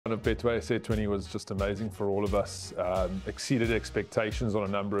Of Betway Set 20 was just amazing for all of us. Exceeded expectations on a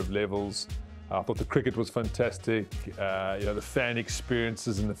number of levels. I thought the cricket was fantastic. The fan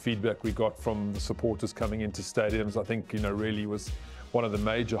experiences and the feedback we got from the supporters coming into stadiums, I think, really was one of the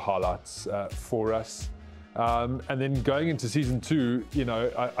major highlights for us. And then going into season 2,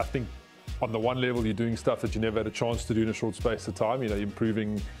 I think on the one level you're doing stuff that you never had a chance to do in a short space of time.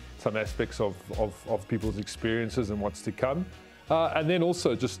 Improving some aspects of people's experiences and what's to come. And then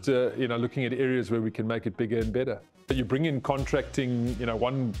also just looking at areas where we can make it bigger and better. You bring in contracting,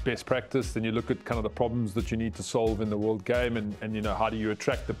 one best practice, then you look at kind of the problems that you need to solve in the world game, and how do you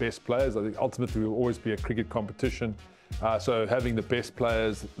attract the best players. I think ultimately will always be a cricket competition. So having the best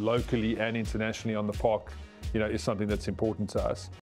players locally and internationally on the park, is something that's important to us.